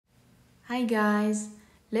Hi guys,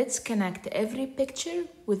 let's connect every picture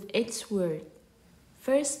with its word.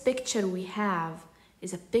 First picture we have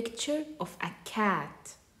is a picture of a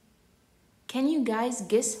cat. Can you guys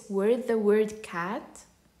guess where the word cat?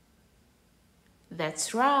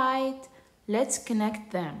 That's right, let's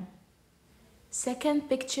connect them. Second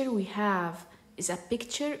picture we have is a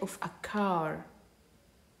picture of a car.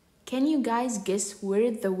 Can you guys guess where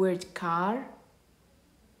the word car?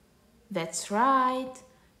 That's right,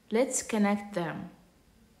 let's connect them.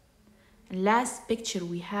 And last picture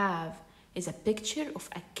we have is a picture of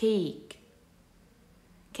a cake.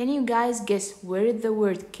 Can you guys guess where the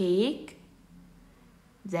word cake?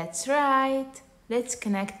 That's right, let's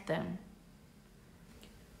connect them.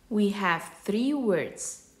 We have three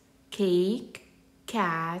words: cake,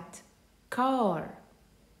 cat, car.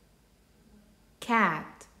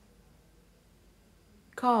 Cat,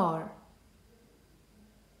 car,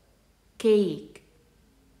 cake.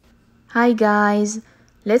 Hi guys,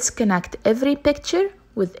 let's connect every picture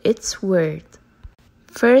with its word.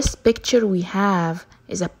 First picture we have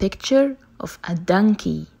is a picture of a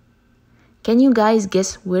donkey. Can you guys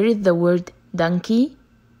guess where is the word donkey?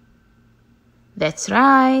 That's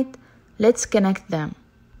right, let's connect them.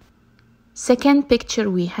 Second picture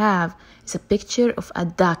we have is a picture of a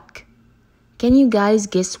duck. Can you guys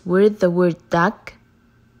guess where the word duck?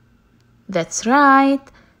 That's right,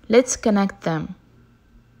 let's connect them.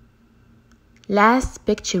 Last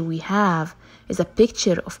picture we have is a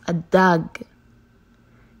picture of a dog.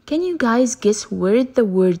 Can you guys guess where the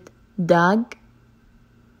word dog?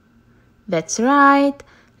 That's right,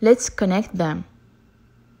 let's connect them.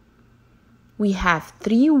 We have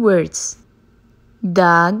three words: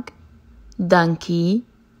 dog, donkey,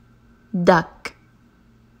 duck.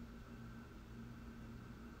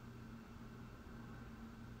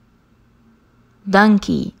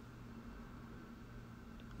 Donkey,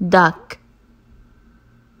 duck,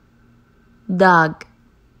 dog.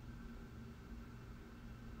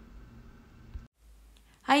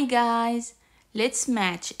 Hi guys, let's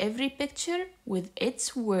match every picture with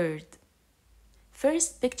its word.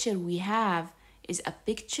 First picture we have is a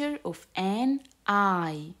picture of an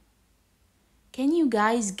eye. Can you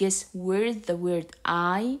guys guess where the word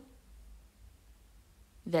eye?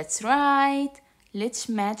 That's right, let's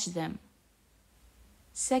match them.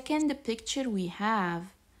 Second picture we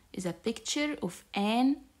have is a picture of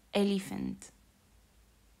an elephant.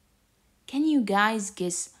 Can you guys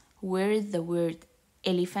guess where the word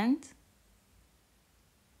elephant?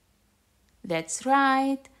 That's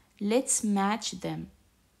right, let's match them.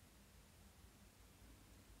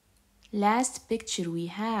 Last picture we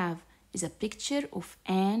have is a picture of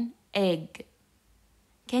an egg.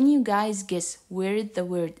 Can you guys guess where the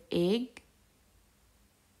word egg?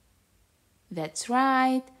 That's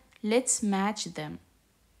right, let's match them.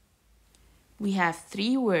 We have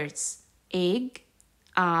three words: egg,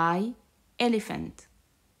 eye, elephant.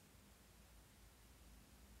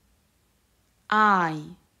 Eye,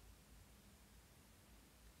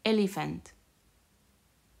 elephant,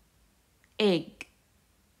 egg.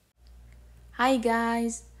 Hi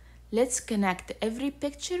guys, let's connect every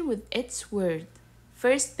picture with its word.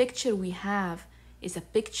 First picture we have is a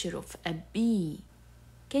picture of a bee.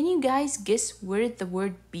 Can you guys guess where the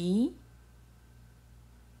word bee?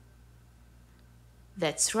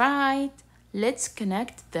 That's right, let's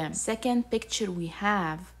connect them. Second picture we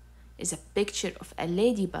have is a picture of a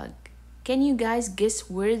ladybug. Can you guys guess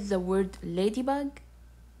where the word ladybug?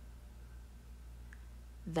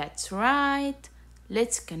 That's right,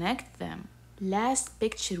 let's connect them. Last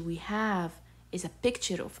picture we have is a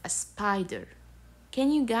picture of a spider. Can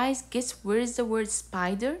you guys guess where is the word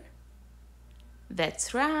spider?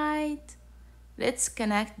 That's right, let's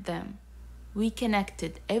connect them. We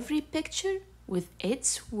connected every picture with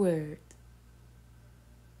its word.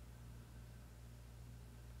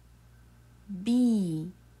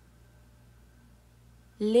 Bee,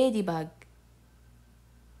 ladybug,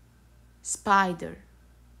 spider.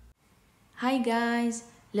 Hi guys,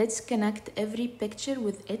 let's connect every picture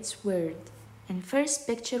with its word. And first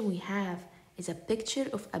picture we have is a picture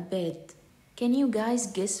of a bed. Can you guys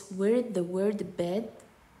guess where the word bed?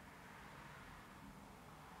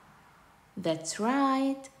 That's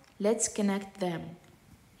right, let's connect them.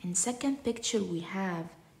 In second picture we have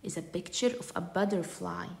is a picture of a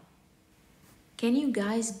butterfly. Can you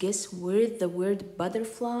guys guess where the word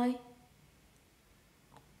butterfly?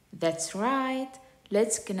 That's right,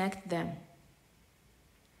 let's connect them.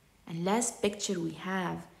 And last picture we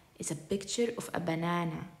have is a picture of a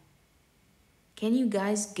banana. Can you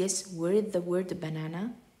guys guess where the word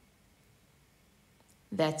banana?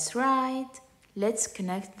 That's right, let's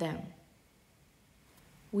connect them.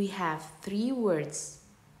 we have 3 words: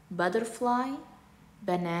 butterfly,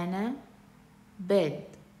 banana, bed.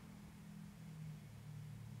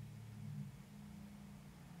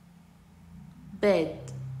 Bed,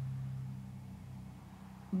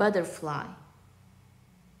 butterfly,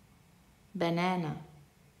 banana.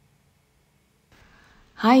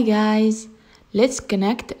 Hi guys, let's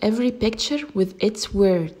connect every picture with its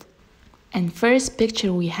word. And first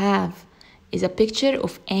picture we have is a picture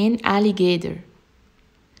of an alligator.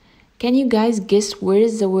 Can you guys guess where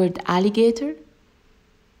is the word alligator?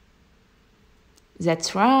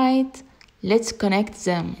 That's right. Let's connect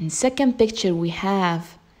them. And second picture we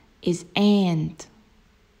have is ant.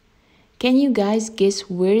 Can you guys guess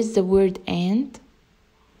where is the word ant?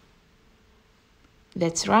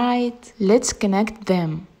 That's right. Let's connect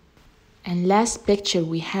them. And last picture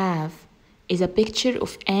we have is a picture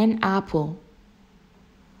of an apple.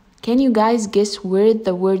 Can you guys guess where is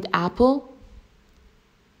the word apple?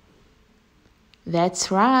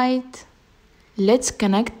 That's right. Let's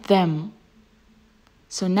connect them.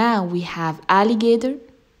 So now we have alligator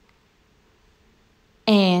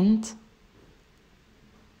and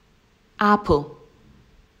apple.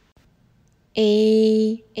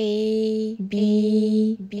 A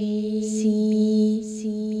B C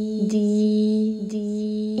D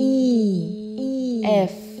E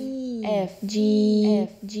F G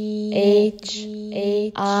H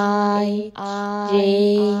I J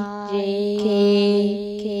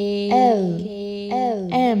K L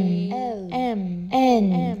M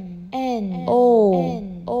N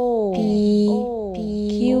O P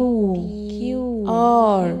Q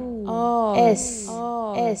R S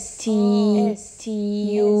T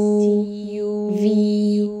U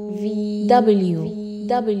V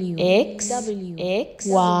W X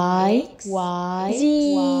Y Z.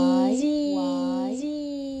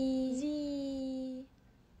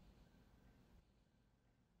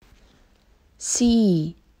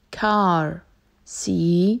 C car,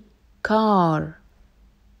 C car.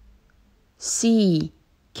 C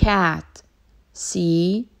cat,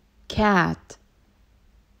 C cat.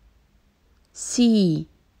 C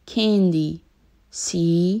candy,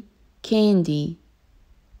 C candy.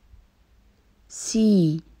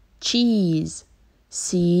 C cheese,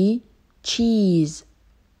 C cheese.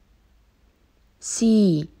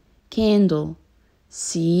 C candle,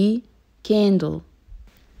 C candle.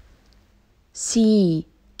 C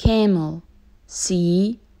camel,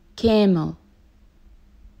 C camel.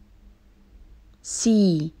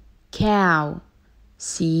 C cow,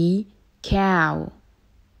 C cow.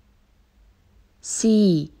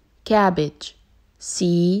 C cabbage,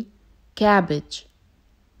 C cabbage.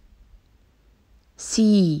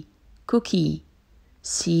 C cookie,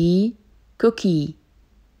 C cookie.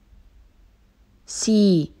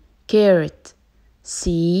 C carrot,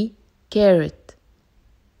 C carrot.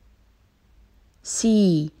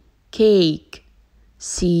 C cake,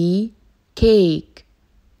 C cake.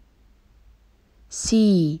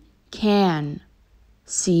 C can,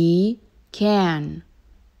 C can.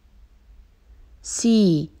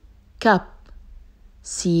 C cup,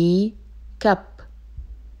 C cup.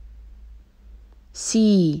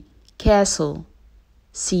 C castle,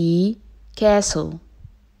 C castle.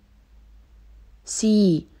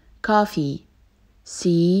 C coffee,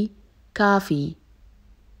 C coffee.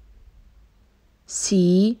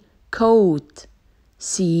 C coat,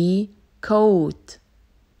 C coat.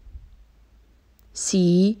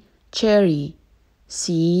 C cherry,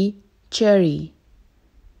 C cherry.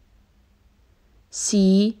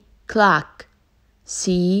 C clock,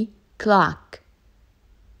 C clock.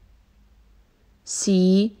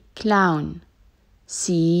 C clown,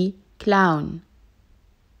 C clown.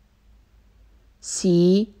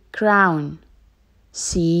 C crown,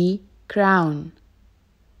 C crown.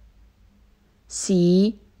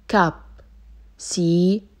 C cup,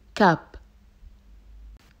 C cup.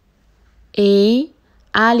 A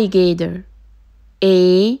alligator,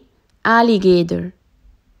 A alligator.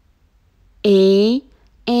 A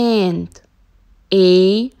ant,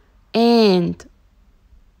 A ant.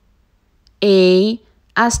 A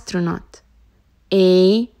astronaut,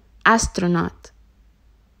 A astronaut.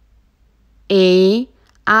 A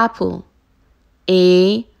apple,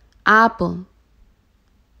 A apple.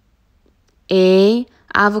 A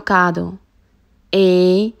avocado,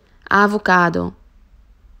 A avocado.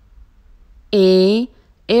 A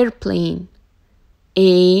airplane,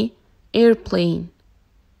 A airplane.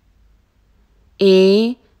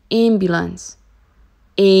 A ambulance,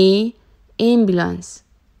 A ambulance.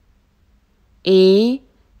 A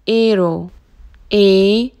arrow,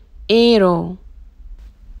 A arrow.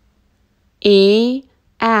 A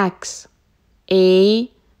axe,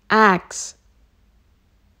 A axe.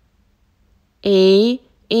 A,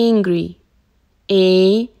 angry.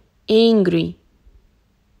 A, angry.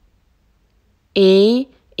 A,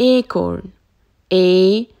 acorn.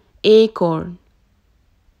 A, acorn.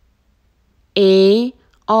 A,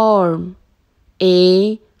 arm.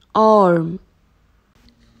 A, arm.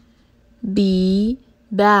 B,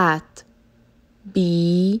 bat.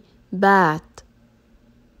 B, bat.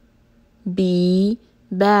 B,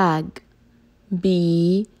 bag.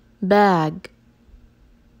 B, bag.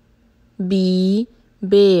 B,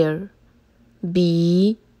 bear.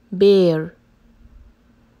 B, bear.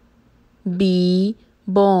 B,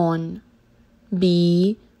 bone.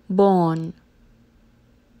 B, bone.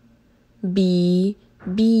 B,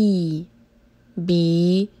 bee.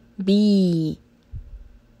 B, bee.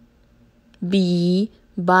 B,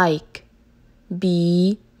 bike.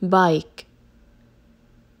 B, bike.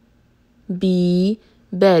 B,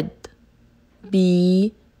 bed.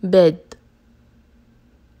 B, bed.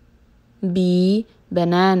 B,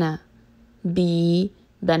 banana. B,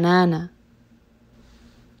 banana.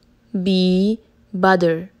 B,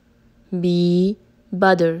 butter. B,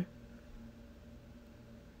 butter.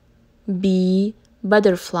 B,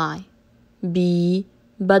 butterfly. B,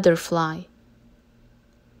 butterfly.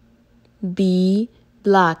 B,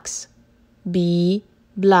 blacks. B,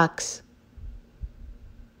 blacks.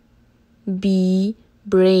 B,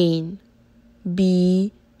 brain.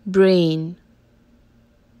 B, brain.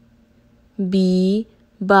 B,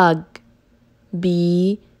 bug.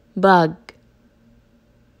 B, bug.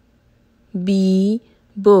 B,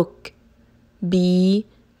 book. B,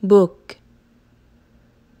 book.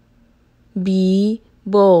 B,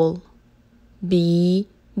 ball. B,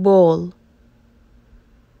 ball.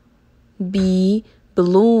 B,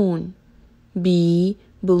 balloon. B,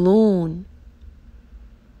 balloon.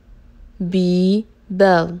 B,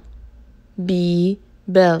 bell. B,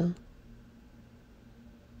 bell.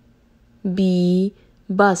 B,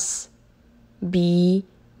 bus. B,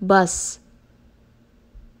 bus.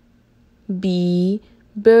 B,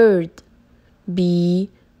 bird. B,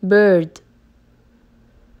 bird.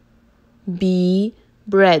 B,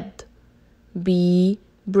 bread. B,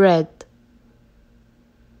 bread.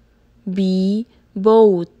 B,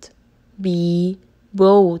 boat. B,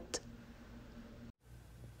 boat.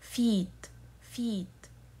 Feet, feet,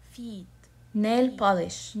 feet. Nail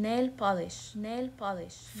polish, nail polish, nail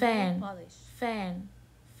polish. Fan, fan,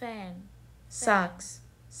 fan. Socks,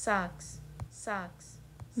 socks, socks.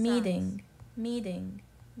 Meeting, meeting,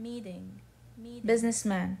 meeting.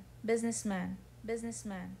 Businessman, businessman,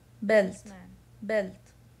 businessman. Belt, belt,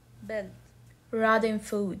 belt. Rotting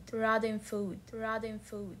food, rotting food, rotting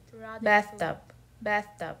food. Bathtub,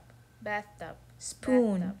 bathtub, bathtub.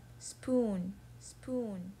 Spoon, spoon,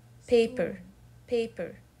 spoon. Paper,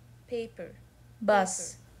 paper, paper.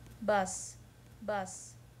 Bus, bus,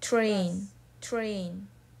 bus. Train, train,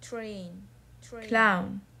 train, train.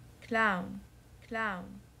 Clown, clown, clown.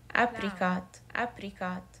 Apricot,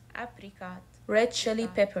 apricot, apricot. Red chili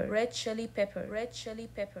pepper, red chili pepper, red chili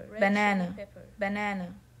pepper. Banana, banana,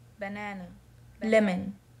 banana.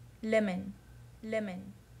 Lemon, lemon,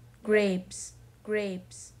 lemon. Grapes,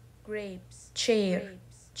 grapes, grapes. Chair,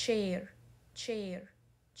 chair, chair,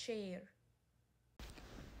 chair.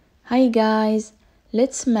 Hi guys,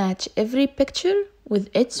 let's match every picture with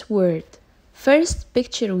its word. First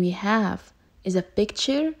picture we have is a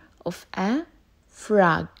picture of a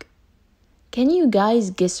frog. Can you guys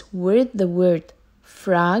guess where the word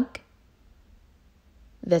frog?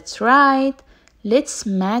 That's right, let's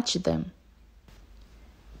match them.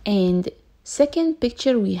 And second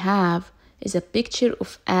picture we have is a picture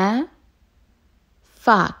of a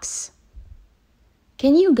fox.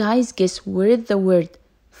 Can you guys guess where the word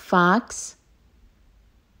fox?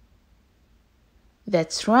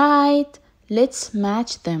 That's right, let's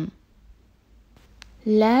match them.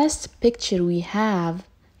 Last picture we have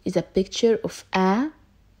is a picture of a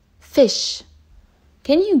fish.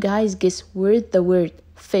 Can you guys guess where the word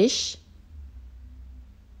fish?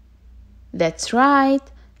 That's right,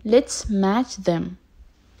 let's match them.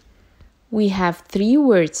 We have three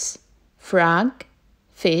words: frog,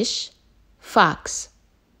 fish, fox.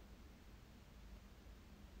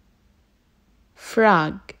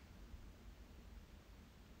 Frog,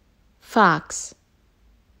 fox,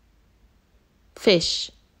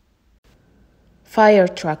 fish. Fire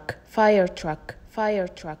truck, fire truck, fire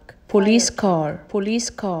truck. Police car, police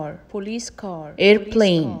car, police car.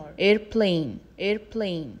 Airplane, airplane,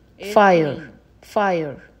 airplane. Fire,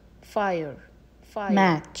 fire, fire, fire.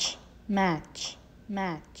 Match, match,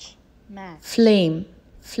 match, match. Flame,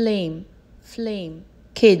 flame, flame.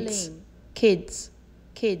 Kids, kids,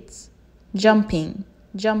 kids. Jumping,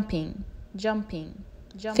 jumping, jumping,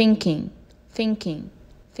 jumping. Thinking, thinking,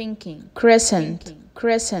 thinking, crescent,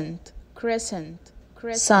 crescent, crescent,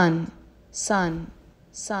 sun, sun,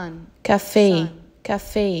 sun, cafe,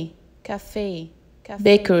 cafe, cafe,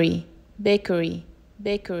 bakery, bakery,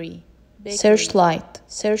 bakery, searchlight,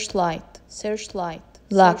 searchlight, searchlight,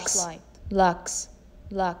 lux, lux,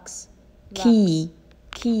 lux, key,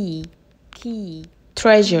 key, key,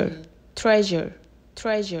 treasure, treasure,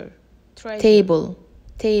 treasure, table,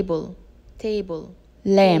 table, table,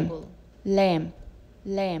 lamp, lamp,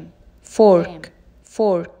 lamp, fork,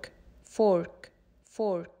 fork, fork,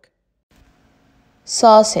 fork,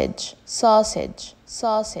 sausage, sausage,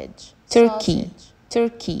 sausage, turkey,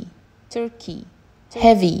 turkey, turkey,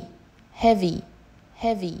 heavy, heavy,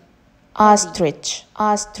 heavy, ostrich,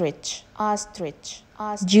 ostrich, ostrich,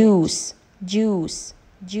 juice, juice,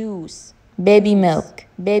 juice, baby milk,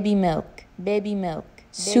 baby milk, baby milk,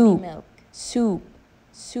 soup, soup,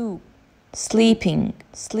 soup, sleeping,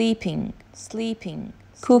 sleeping, sleeping,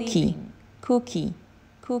 cookie, cookie,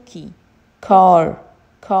 cookie, car,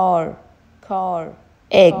 car, car,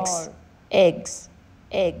 eggs, eggs,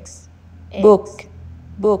 eggs, book,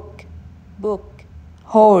 book, book,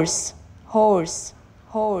 horse, horse,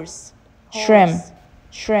 horse, shrimp,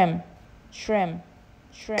 shrimp, shrimp,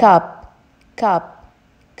 cup, cup,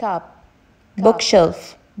 cup,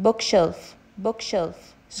 bookshelf, bookshelf,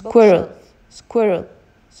 bookshelf, squirrel, squirrel,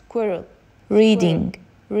 squirrel, reading,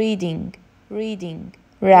 reading, reading,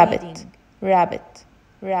 rabbit, rabbit,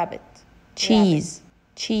 rabbit, cheese,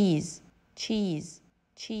 cheese, cheese,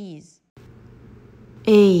 cheese,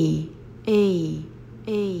 A, A,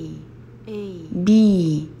 A, A,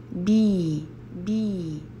 B, B,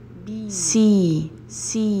 B, B, C,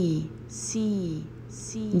 C, C,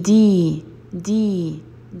 C, D, D,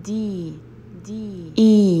 D, D,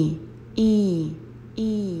 E, E,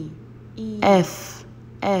 E, E, F,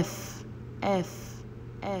 F, F,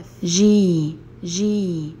 F, G,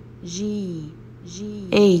 G, G, G,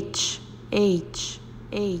 H, H,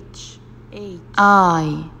 H, H,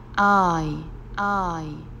 I,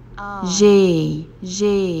 J,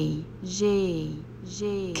 J, J,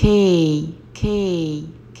 J, K, K,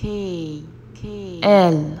 K, K,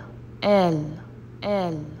 L, L,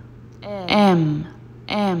 L, M,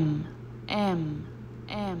 M, M,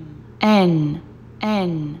 M, N,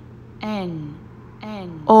 N, N,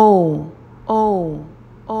 N, O, O,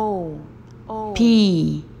 O, O,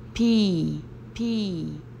 P, P,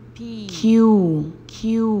 P, P, Q,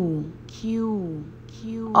 Q, Q,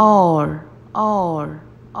 Q, R, R,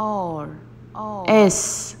 R, R,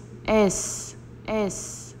 S, S,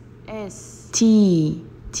 S, S, T,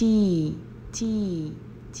 T, T,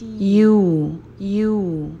 T, U,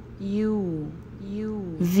 U, U,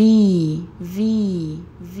 U, V, V,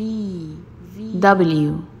 V, V,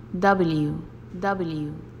 W, W,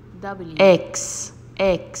 W, W, X,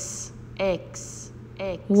 X, X,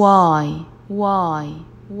 X, Y, Y,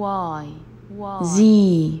 Y, Y,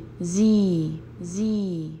 Z, Z,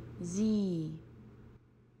 Z, Z,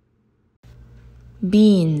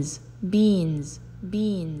 beans, beans,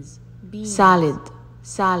 beans, beans, salad,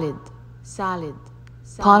 salad, salad,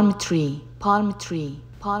 palm tree, palm tree,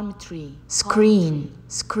 palm tree, screen,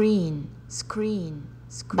 screen, screen,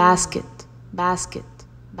 basket, basket,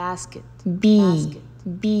 basket, bee,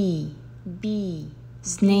 bee, bee,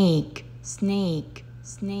 snake, snake,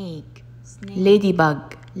 snake,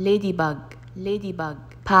 ladybug, ladybug, ladybug,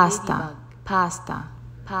 pasta, pasta,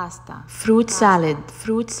 pasta, fruit salad,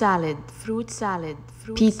 fruit salad, fruit salad,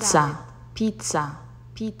 pizza, pizza,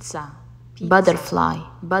 pizza, butterfly,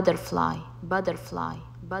 butterfly, butterfly,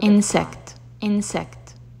 insect,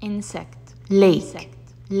 insect, insect, lake,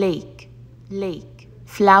 lake, lake,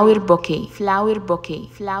 flower bouquet, flower bouquet,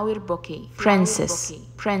 flower bouquet, princess,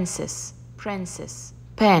 princess, princess,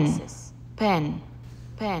 pen, pen,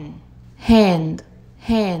 pen, hand,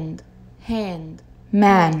 hand, hand,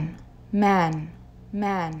 man, man,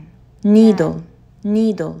 man, needle,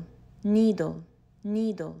 needle, needle,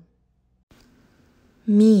 needle,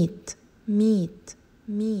 meat, meat,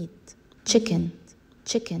 meat, chicken,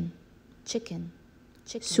 chicken, chicken,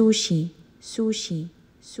 sushi, sushi,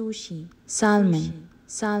 sushi, salmon,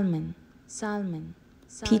 salmon, salmon,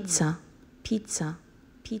 pizza, pizza,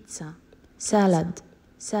 pizza, salad,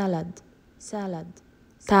 salad, salad,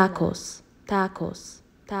 tacos, tacos,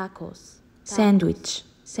 tacos, sandwich,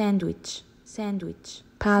 sandwich, sandwich,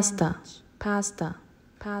 pasta, pasta,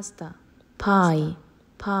 pasta, pie,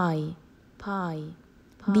 pie, pie,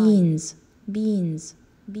 beans, beans,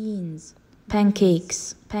 beans,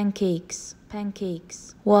 pancakes, pancakes,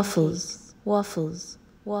 pancakes, waffles, waffles,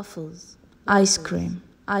 waffles, ice cream,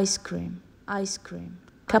 ice cream, ice cream,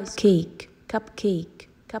 cupcake, cupcake,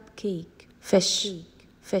 cupcake, fish,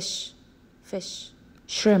 fish, fish,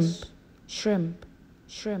 shrimp, shrimp,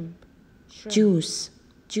 shrimp, juice,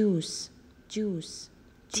 juice, juice,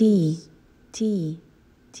 tea, tea,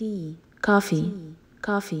 tea, coffee,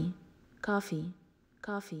 coffee, coffee,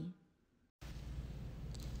 coffee.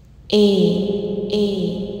 A, A,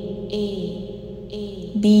 A,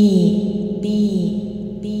 A, B,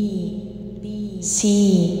 B, B, B,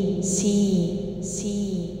 C, C,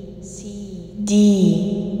 C, C,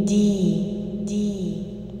 D, D, D,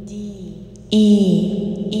 D, E,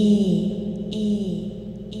 E, E,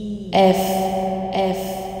 E, F, F,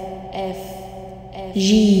 F, F,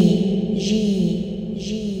 G, G,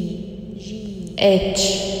 G, G, H,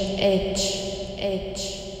 H, H,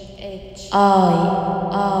 H, I,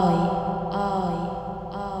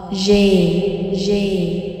 J,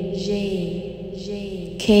 J, J,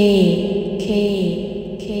 J, K,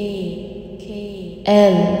 K, K, K,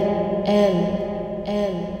 L, L,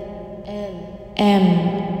 L, L, M,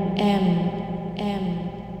 M, M,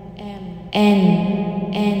 M, N,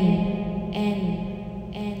 N, N,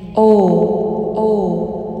 N, O, O,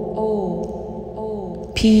 O,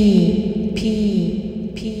 O, P,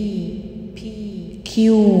 P, P, P,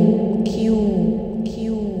 Q, Q,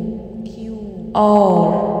 Q, Q,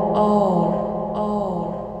 R,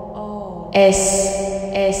 S,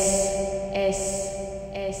 S, S,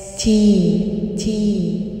 S, T,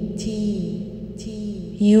 T, T,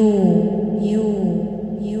 T, U, U,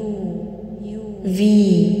 U, U,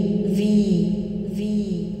 V, V, V,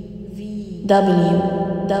 V, W,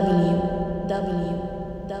 W, W,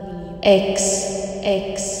 W, X,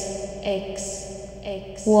 X, X,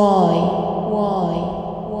 X, Y, Y,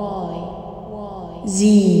 Y, Y,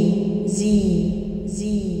 Z, Z,